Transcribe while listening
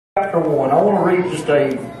Chapter 1. I want to read just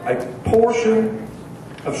a portion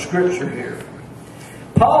of Scripture here.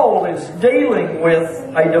 Paul is dealing with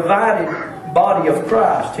a divided body of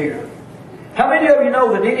Christ here. How many of you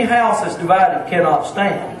know that any house that's divided cannot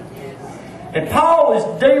stand? And Paul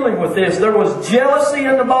is dealing with this. There was jealousy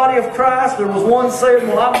in the body of Christ. There was one saying,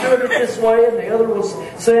 well, I'm doing it this way. And the other was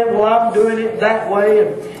saying, well, I'm doing it that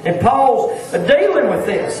way. And Paul's dealing with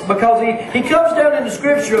this because he comes down in the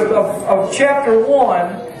Scripture of chapter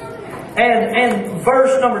 1 and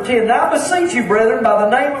verse number 10. Now I beseech you, brethren, by the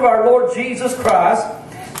name of our Lord Jesus Christ,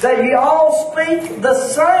 that ye all speak the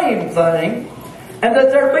same thing, and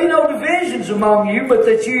that there be no divisions among you, but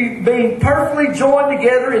that you being perfectly joined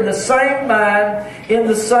together in the same mind, in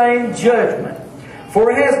the same judgment.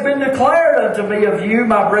 For it has been declared unto me of you,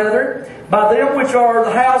 my brethren, by them which are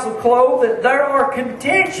the house of Chloe, that there are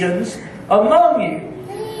contentions among you.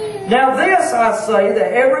 Now this I say,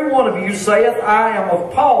 that every one of you saith, I am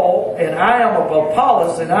of Paul, and I am of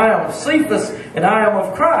Apollos, and I am of Cephas, and I am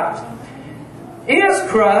of Christ. Is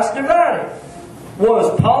Christ divided?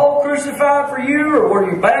 Was Paul crucified for you, or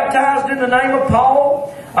were you baptized in the name of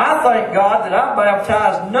Paul? I thank God that I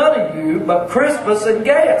baptized none of you, but Crispus and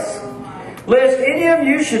Gaius, lest any of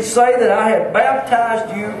you should say that I have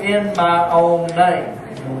baptized you in my own name.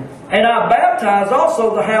 And I baptized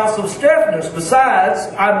also the house of Stephanus.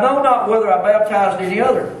 Besides, I know not whether I baptized any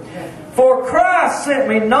other. For Christ sent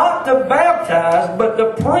me not to baptize, but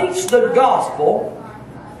to preach the gospel,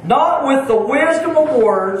 not with the wisdom of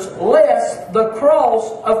words, lest the cross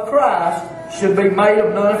of Christ should be made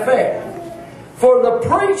of none effect. For the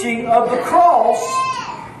preaching of the cross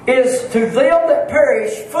is to them that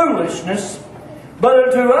perish foolishness, but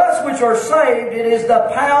unto us which are saved it is the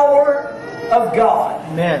power of God.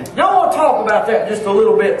 Amen. Now I want to talk about that just a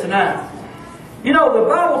little bit tonight. You know, the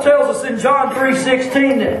Bible tells us in John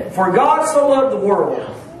 3:16 that for God so loved the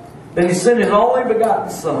world that He sent His only begotten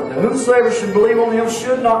Son, that whosoever should believe on Him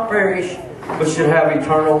should not perish, but should have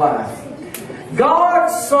eternal life. God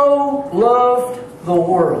so loved the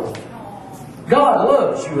world. God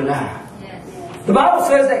loves you and I. The Bible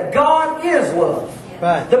says that God is love.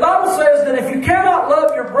 Right. The Bible says that if you cannot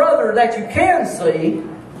love your brother that you can see,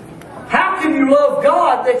 how can you love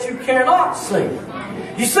God that you cannot see?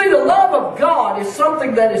 You see, the love of God is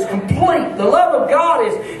something that is complete. The love of God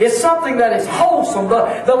is something that is wholesome.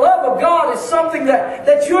 The love of God is something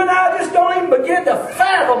that you and I just don't even begin to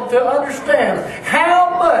fathom to understand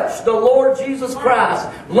how much the Lord Jesus Christ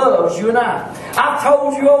loves you and I. I've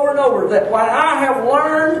told you over and over that when I have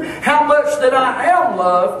learned how much that I am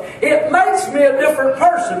loved, it makes me a different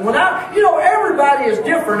person. Everybody is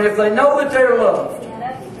different if they know that they're loved.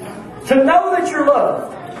 To know that you're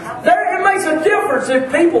loved. It makes a difference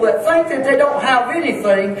in people that think that they don't have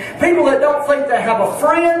anything, people that don't think they have a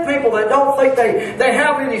friend, people that don't think they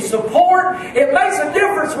have any support. It makes a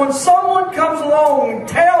difference when someone comes along and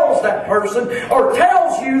tells that person or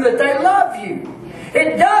tells you that they love you.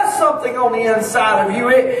 It does something on the inside of you.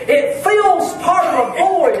 It fills part of a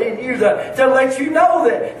void in you to let you know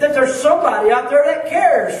that there's somebody out there that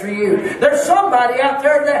cares for you. There's somebody out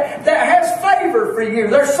there that has favor for you.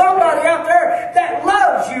 There's somebody out there that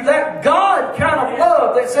loves you, that God kind of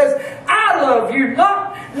love that says, I love you,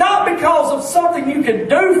 not because of something you can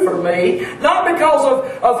do for me, not because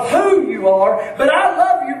of who you are, but I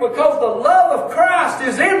love you because the love of Christ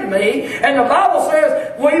is in me. And the Bible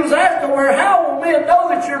says, well, He was asking, how will men know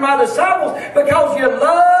that you're my disciples? Because you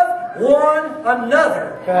love one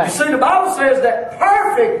another. Right. You see, the Bible says that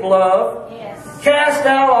perfect love casts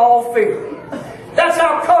out all fear. That's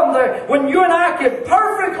how come that when you and I can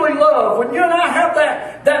perfectly love, when you and I have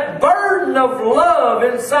that burden of love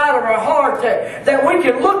inside of our heart, that we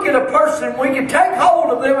can look at a person, we can take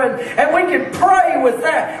hold of them, and we can pray with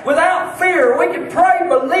that without fear. We can pray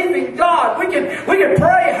believing God. We can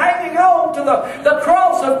pray hanging on to the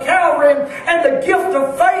cross of Calvary, and the gift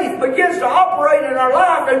of faith begins to operate in our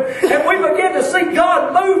life, and we begin to see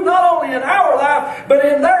God move not only in our life, but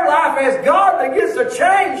in their life as God begins to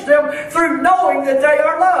change them through knowing that they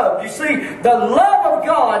are loved. You see, the love of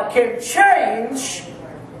God can change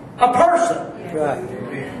a person. Right.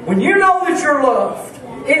 When you know that you're loved,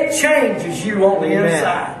 it changes you on the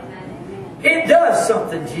inside. It does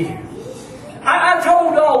something to you. I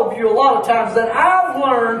told all of you a lot of times that I've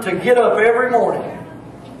learned to get up every morning.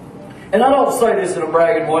 And I don't say this in a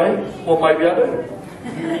bragging way. Well, maybe I do.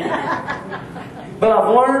 But I've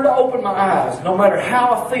learned to open my eyes no matter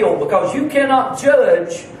how I feel, because you cannot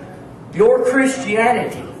judge your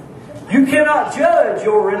Christianity. You cannot judge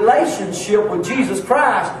your relationship with Jesus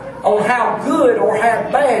Christ on how good or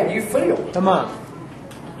how bad you feel. Come on.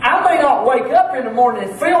 I may not wake up in the morning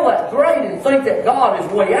and feel that great and think that God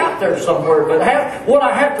is way out there somewhere. But what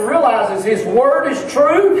I have to realize is His Word is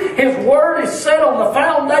true. His Word is set on the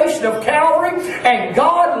foundation of Calvary. And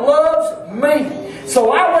God loves me.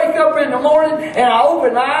 So I wake up in the morning and I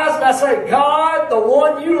open my eyes and I say, God, the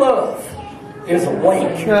one you love is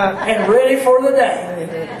awake and ready for the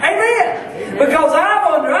day. Amen. Because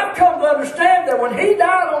I've come to understand that when He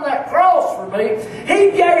died on that cross for me,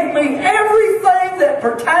 He gave me everything that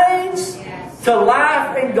pertains to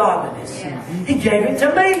life and godliness. He gave it to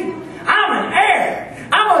me. I'm an heir.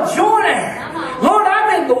 I'm a joint heir. Lord,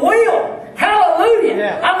 I'm in the will.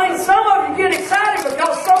 Hallelujah. I mean, some of you get excited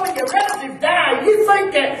because some of your relatives die. You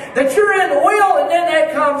think that you're in the will, and then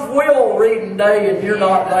there comes will reading day and you're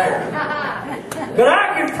not there. But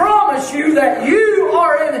I can promise you that you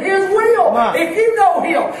are in His will. If you know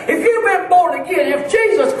Him, if you've been born again, if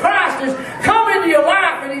Jesus Christ has come into your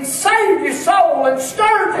life and He saved your soul and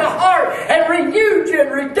stirred your heart and renewed you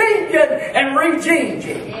and redeemed you and regened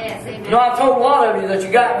you. Yes, amen. You know, I told a lot of you that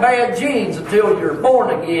you got bad genes until you're born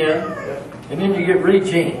again. And then you get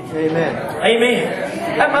regened. Amen.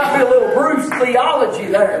 Amen. That might be a little Bruce theology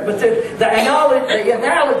there, but the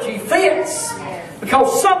analogy fits.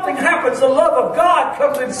 Because something happens, the love of God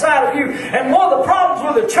comes inside of you. And one of the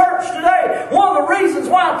problems with the church today, one of the reasons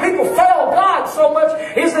why people fail God so much,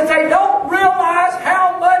 is that they don't realize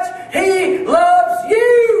how much He loves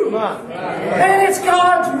you. And it's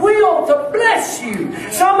God's will to bless you.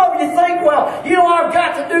 Some of you think, well, you know, I've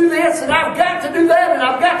got to do this and I've got to do that and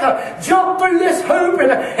I've got to jump through this hoop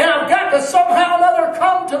and I've got to somehow or another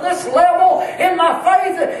come to this level in my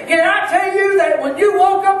faith. Can I tell you that when you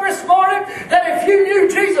woke up this morning, that if you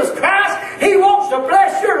knew Jesus Christ, He wants to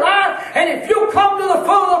bless your life, and if you'll come to the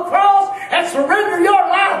foot of the cross and surrender your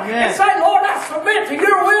life and say, Lord, I submit to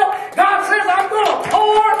your will, God says, I'm going to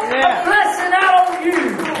pour a blessing out on you.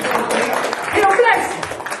 He'll bless you.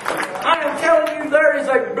 I am telling you, there is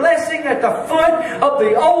a blessing at the foot of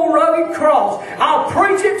the old rugged cross. I'll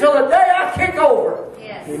preach it till the day I kick over.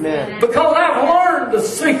 Yes. Amen. Because I've learned the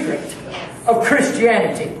secret of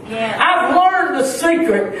Christianity. Yes. I've learned the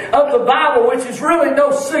secret of the Bible, which is really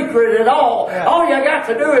no secret at all. All you got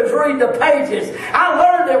to do is read the pages. I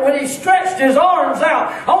learned that when He stretched His arms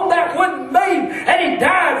out on that wooden beam and He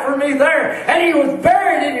died for me there and He was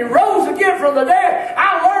buried and He rose again from the dead,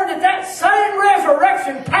 I learned that same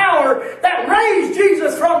resurrection power that raised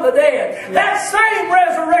Jesus from the dead, that same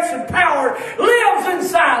resurrection power lives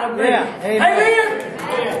inside of me. Amen?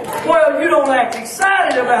 Well, you don't act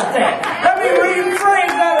excited about that. Let me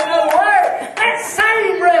rephrase that another way. That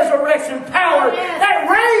same resurrection power that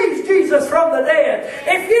raised Jesus from the dead,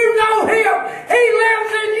 if you know Him, He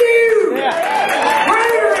lives in you.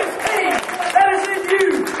 Greater is He that is in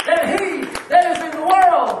you than he that is in the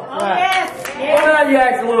world. Well, now you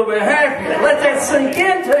act a little bit happy. Let that sink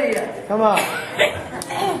into you. Come on.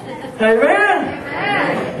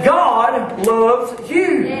 Amen. God loves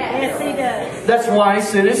you. Yes, He does. That's why He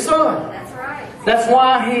sent His Son. That's right. That's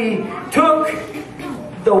why He took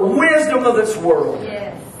the wisdom of this world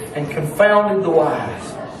Yes. and confounded the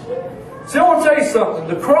wise. See, I want to tell you something.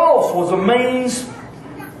 The cross was a means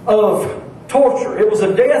of torture. It was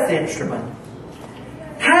a death instrument.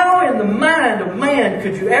 How in the mind of man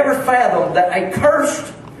could you ever fathom that a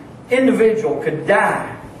cursed individual could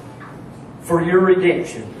die for your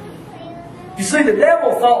redemption? You see, the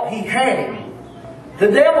devil thought he had him.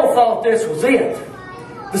 The devil thought this was it.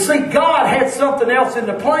 But see, God had something else in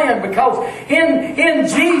the plan, because in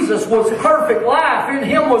Jesus was perfect life. In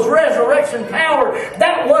Him was resurrection power.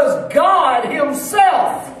 That was God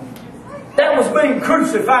Himself that was being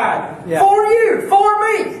crucified for you, for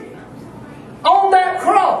me, on that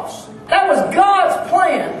cross. That was God's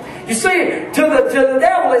plan. You see, to the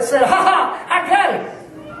devil it said, ha ha, I got him.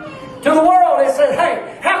 To the world it said,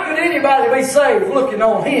 hey, how could anybody be saved looking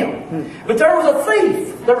on him? But there was a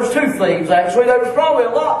thief. There was two thieves actually. There was probably a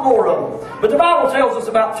lot more of them. But the Bible tells us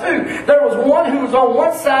about two. There was one who was on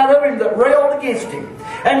one side of him that railed against him.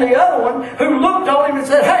 And the other one who looked on him and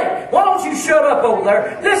said, hey, why don't you shut up over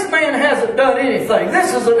there? This man hasn't done anything.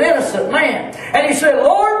 This is an innocent man. And he said,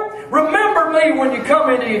 Lord, remember me when you come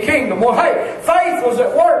into your kingdom. Well, hey, faith was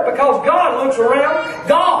at work, because God looks around.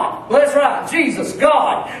 God, that's right, Jesus,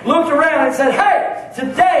 God, looked around and said, hey,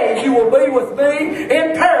 today you will be with me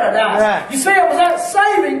in paradise. Right. You see, it was that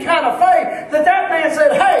saving kind of faith that man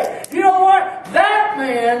said, hey, you know what? That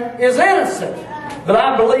man is innocent. But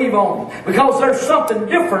I believe on him, because there's something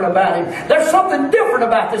different about him. There's something different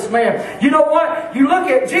about this man. You know what? You look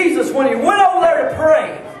at Jesus when He went over there to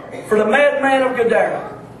pray for the madman of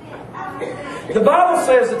Gadara. The Bible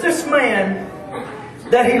says that this man,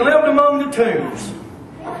 that he lived among the tombs,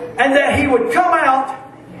 and that he would come out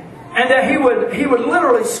and that he would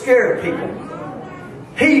literally scare people.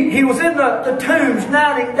 He was in the tombs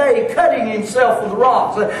night and day, cutting himself with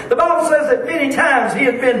rocks. The Bible says that many times he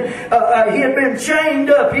had been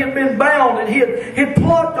chained up, he had been bound, and he had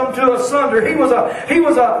plucked them to asunder. He was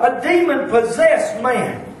a demon-possessed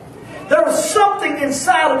man. There was something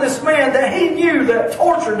inside of this man that he knew that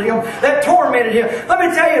tortured him, that tormented him. Let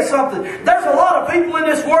me tell you something. There's a lot of people in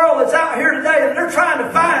this world that's out here today and they're trying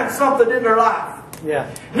to find something in their life.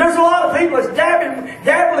 Yeah. And there's a lot of people that's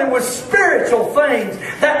dabbling with spiritual things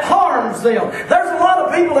that harms them. There's a lot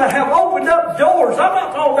of people that have opened up doors. I'm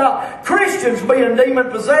not talking about Christians being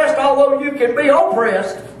demon-possessed, although you can be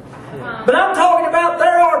oppressed. But I'm talking about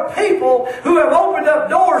there are people who have opened up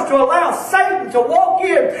doors to allow Satan to walk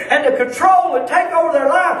in and to control and take over their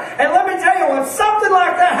life. And let me tell you, when something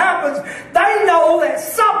like that happens, they know that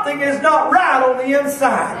something is not right on the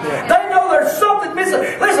inside. Yeah. They know there's something missing.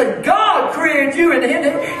 Listen, God created you in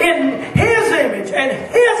His image and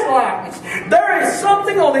His likeness. There is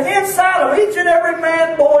something on the inside of each and every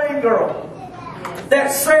man, boy, and girl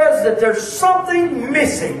that says that there's something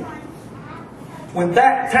missing when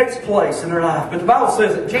that takes place in their life. But the Bible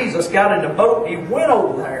says that Jesus got in the boat. He went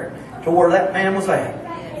over there to where that man was at.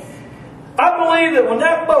 I believe that when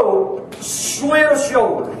that boat slid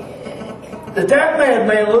ashore, that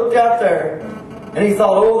man looked out there and he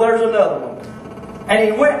thought, oh, there's another one. And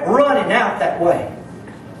he went running out that way.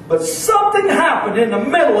 But something happened in the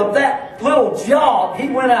middle of that little jog. He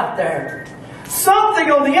went out there.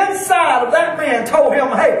 Something on the inside of that man told him,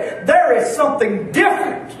 hey, there is something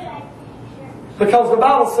different. Because the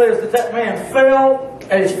Bible says that man fell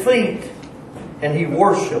at his feet and he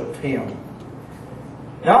worshipped him.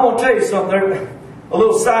 Now I want to tell you something. There's a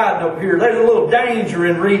little side note here. There's a little danger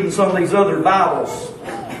in reading some of these other Bibles.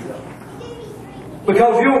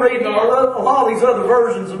 Because you'll read a lot of these other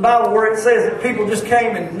versions of the Bible where it says that people just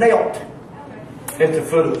came and knelt at the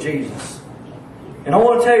foot of Jesus. And I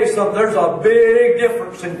want to tell you something. There's a big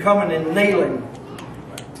difference in coming and kneeling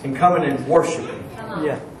and coming and worshiping.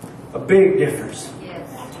 Yeah. A big difference.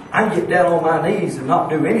 I can get down on my knees and not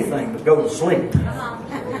do anything but go to sleep.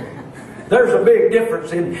 There's a big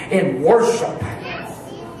difference in worship.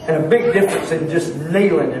 And a big difference in just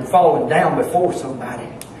kneeling and falling down before somebody.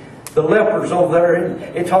 The lepers over there,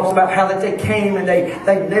 it talks about how that they came and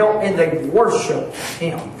they knelt and they worshipped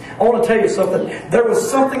Him. I want to tell you something. There was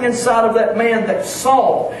something inside of that man that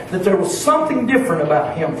saw that there was something different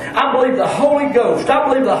about him. I believe the Holy Ghost, I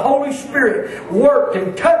believe the Holy Spirit worked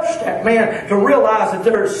and touched that man to realize that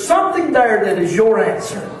there is something there that is your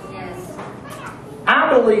answer.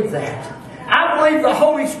 I believe that. I believe the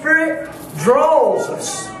Holy Spirit draws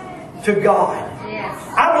us to God.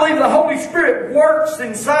 I believe the Holy Spirit works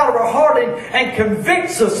inside of our heart and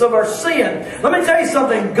convicts us of our sin. Let me tell you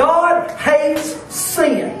something. God hates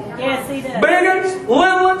sin. Yes, He does. Big ones,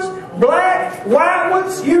 little ones, black, white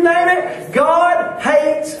ones, you name it. God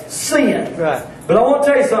hates sin. Right. But I want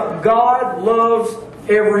to tell you something. God loves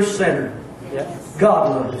every sinner. Yes.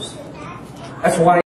 God loves. That's why